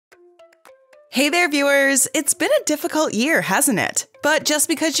Hey there, viewers! It's been a difficult year, hasn't it? But just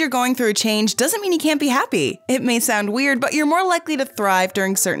because you're going through a change doesn't mean you can't be happy. It may sound weird, but you're more likely to thrive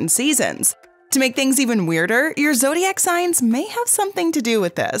during certain seasons. To make things even weirder, your zodiac signs may have something to do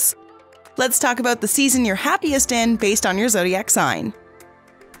with this. Let's talk about the season you're happiest in based on your zodiac sign.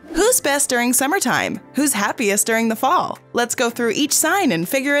 Who's best during summertime? Who's happiest during the fall? Let's go through each sign and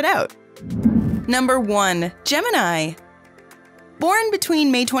figure it out. Number 1. Gemini. Born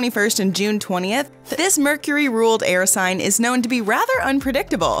between May 21st and June 20th, this Mercury-ruled air sign is known to be rather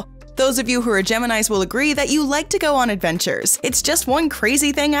unpredictable. Those of you who are Geminis will agree that you like to go on adventures. It's just one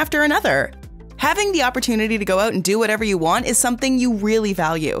crazy thing after another. Having the opportunity to go out and do whatever you want is something you really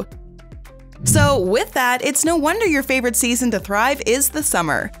value. So with that, it's no wonder your favorite season to thrive is the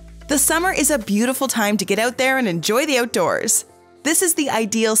summer. The summer is a beautiful time to get out there and enjoy the outdoors. This is the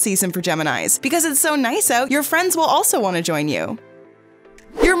ideal season for Geminis. Because it's so nice out, your friends will also want to join you.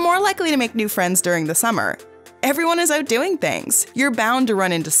 You're more likely to make new friends during the summer. Everyone is out doing things. You're bound to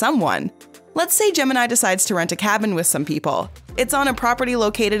run into someone. Let's say Gemini decides to rent a cabin with some people. It's on a property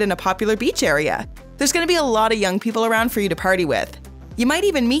located in a popular beach area. There's going to be a lot of young people around for you to party with. You might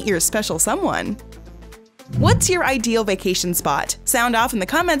even meet your special someone. What's your ideal vacation spot? Sound off in the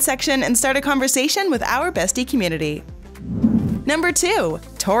comments section and start a conversation with our Bestie community. Number 2.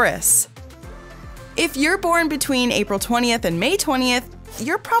 Taurus. If you're born between April 20th and May 20th,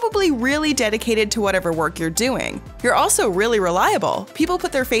 you're probably really dedicated to whatever work you're doing. You're also really reliable. People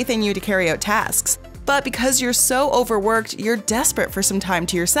put their faith in you to carry out tasks. But because you're so overworked, you're desperate for some time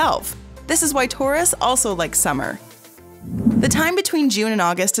to yourself. This is why Taurus also likes summer. The time between June and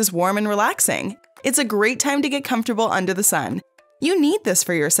August is warm and relaxing. It's a great time to get comfortable under the sun. You need this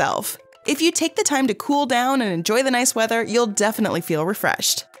for yourself. If you take the time to cool down and enjoy the nice weather, you'll definitely feel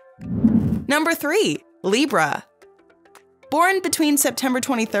refreshed. Number 3. Libra. Born between September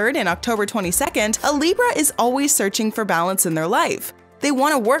 23rd and October 22nd, a Libra is always searching for balance in their life. They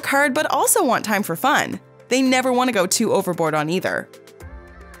want to work hard but also want time for fun. They never want to go too overboard on either.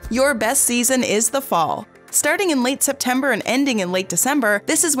 Your best season is the fall. Starting in late September and ending in late December,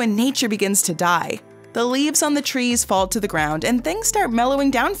 this is when nature begins to die. The leaves on the trees fall to the ground and things start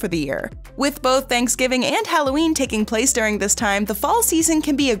mellowing down for the year. With both Thanksgiving and Halloween taking place during this time, the fall season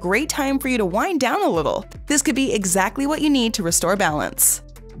can be a great time for you to wind down a little. This could be exactly what you need to restore balance.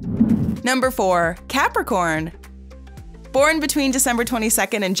 Number 4. Capricorn. Born between December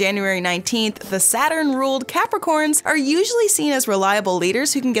 22nd and January 19th, the Saturn-ruled Capricorns are usually seen as reliable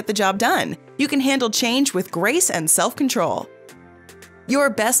leaders who can get the job done. You can handle change with grace and self-control. Your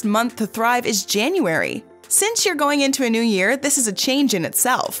best month to thrive is January. Since you're going into a new year, this is a change in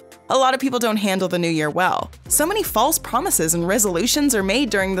itself. A lot of people don't handle the new year well. So many false promises and resolutions are made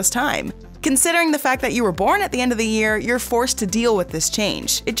during this time. Considering the fact that you were born at the end of the year, you're forced to deal with this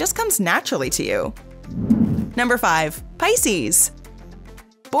change. It just comes naturally to you. Number 5. Pisces.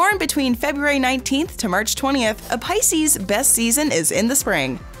 Born between February 19th to March 20th, a Pisces' best season is in the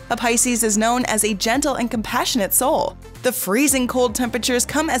spring. A Pisces is known as a gentle and compassionate soul. The freezing cold temperatures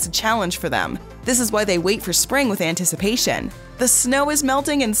come as a challenge for them. This is why they wait for spring with anticipation. The snow is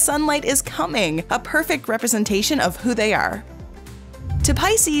melting and sunlight is coming, a perfect representation of who they are. To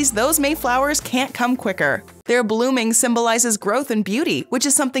Pisces, those May flowers can't come quicker. Their blooming symbolizes growth and beauty, which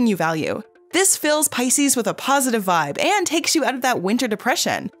is something you value. This fills Pisces with a positive vibe and takes you out of that winter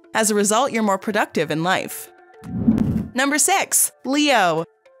depression. As a result, you're more productive in life. Number 6. Leo.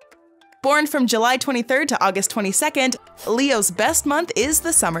 Born from July 23rd to August 22nd, Leo's best month is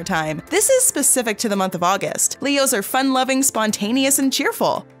the summertime. This is specific to the month of August. Leos are fun-loving, spontaneous, and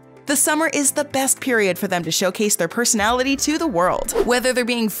cheerful. The summer is the best period for them to showcase their personality to the world. Whether they're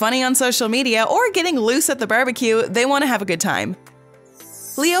being funny on social media or getting loose at the barbecue, they want to have a good time.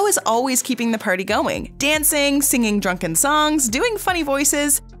 Leo is always keeping the party going, dancing, singing drunken songs, doing funny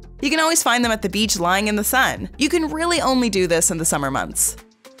voices. You can always find them at the beach lying in the sun. You can really only do this in the summer months.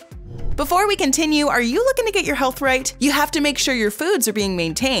 Before we continue, are you looking to get your health right? You have to make sure your foods are being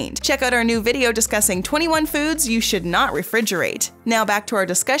maintained. Check out our new video discussing 21 foods you should not refrigerate. Now back to our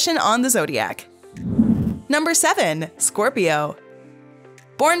discussion on the zodiac. Number 7. Scorpio.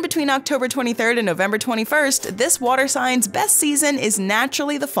 Born between October 23rd and November 21st, this water sign's best season is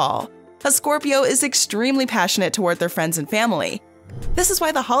naturally the fall. A Scorpio is extremely passionate toward their friends and family. This is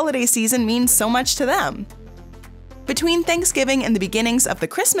why the holiday season means so much to them. Between Thanksgiving and the beginnings of the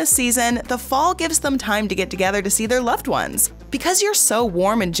Christmas season, the fall gives them time to get together to see their loved ones. Because you're so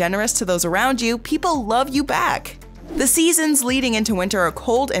warm and generous to those around you, people love you back. The seasons leading into winter are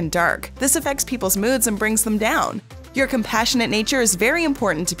cold and dark. This affects people's moods and brings them down. Your compassionate nature is very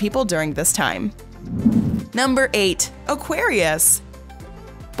important to people during this time. Number 8. Aquarius.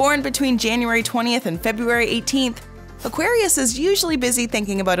 Born between January 20th and February 18th, Aquarius is usually busy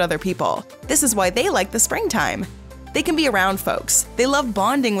thinking about other people. This is why they like the springtime. They can be around folks. They love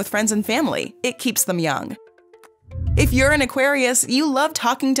bonding with friends and family. It keeps them young. If you're an Aquarius, you love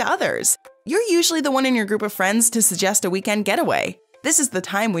talking to others. You're usually the one in your group of friends to suggest a weekend getaway. This is the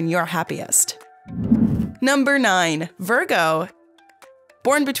time when you're happiest. Number 9. Virgo.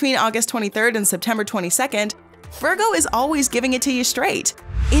 Born between August 23rd and September 22nd, Virgo is always giving it to you straight.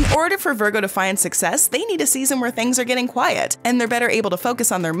 In order for Virgo to find success, they need a season where things are getting quiet and they're better able to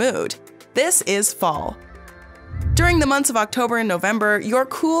focus on their mood. This is fall. During the months of October and November, your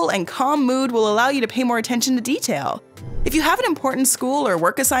cool and calm mood will allow you to pay more attention to detail. If you have an important school or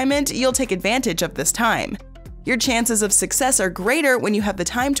work assignment, you'll take advantage of this time. Your chances of success are greater when you have the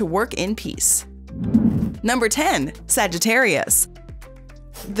time to work in peace. Number 10. Sagittarius.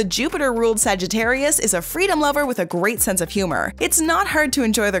 The Jupiter-ruled Sagittarius is a freedom lover with a great sense of humor. It's not hard to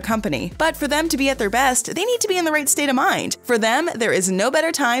enjoy their company, but for them to be at their best, they need to be in the right state of mind. For them, there is no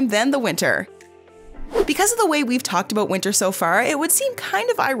better time than the winter. Because of the way we've talked about winter so far, it would seem kind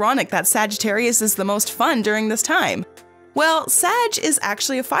of ironic that Sagittarius is the most fun during this time. Well, Sag is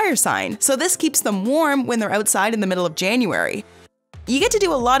actually a fire sign, so this keeps them warm when they're outside in the middle of January. You get to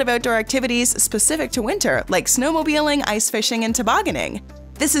do a lot of outdoor activities specific to winter, like snowmobiling, ice fishing, and tobogganing.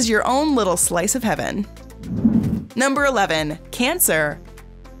 This is your own little slice of heaven. Number 11. Cancer.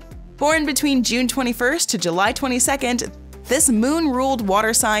 Born between June 21st to July 22nd, this moon-ruled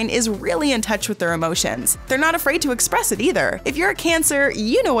water sign is really in touch with their emotions. They're not afraid to express it either. If you're a Cancer,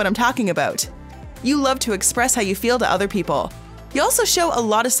 you know what I'm talking about. You love to express how you feel to other people. You also show a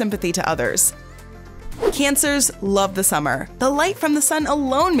lot of sympathy to others. Cancers love the summer. The light from the sun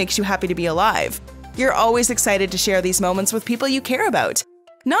alone makes you happy to be alive. You're always excited to share these moments with people you care about.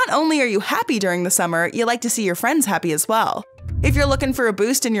 Not only are you happy during the summer, you like to see your friends happy as well. If you're looking for a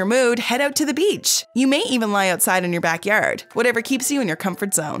boost in your mood, head out to the beach. You may even lie outside in your backyard, whatever keeps you in your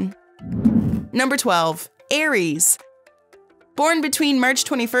comfort zone. Number 12. Aries. Born between March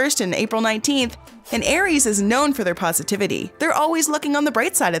 21st and April 19th, an Aries is known for their positivity. They're always looking on the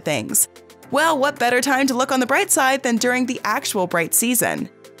bright side of things. Well, what better time to look on the bright side than during the actual bright season?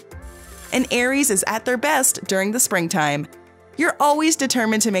 An Aries is at their best during the springtime. You're always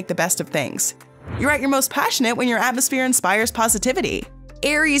determined to make the best of things. You're at your most passionate when your atmosphere inspires positivity.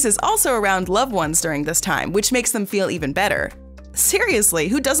 Aries is also around loved ones during this time, which makes them feel even better. Seriously,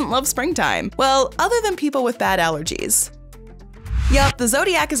 who doesn't love springtime? Well, other than people with bad allergies. Yup, the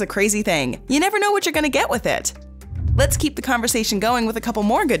Zodiac is a crazy thing. You never know what you're gonna get with it. Let's keep the conversation going with a couple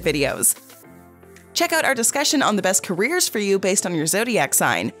more good videos. Check out our discussion on the best careers for you based on your Zodiac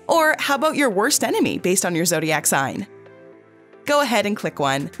sign. Or how about your worst enemy based on your Zodiac sign? Go ahead and click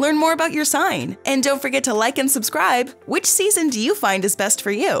one. Learn more about your sign. And don't forget to like and subscribe. Which season do you find is best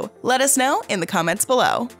for you? Let us know in the comments below.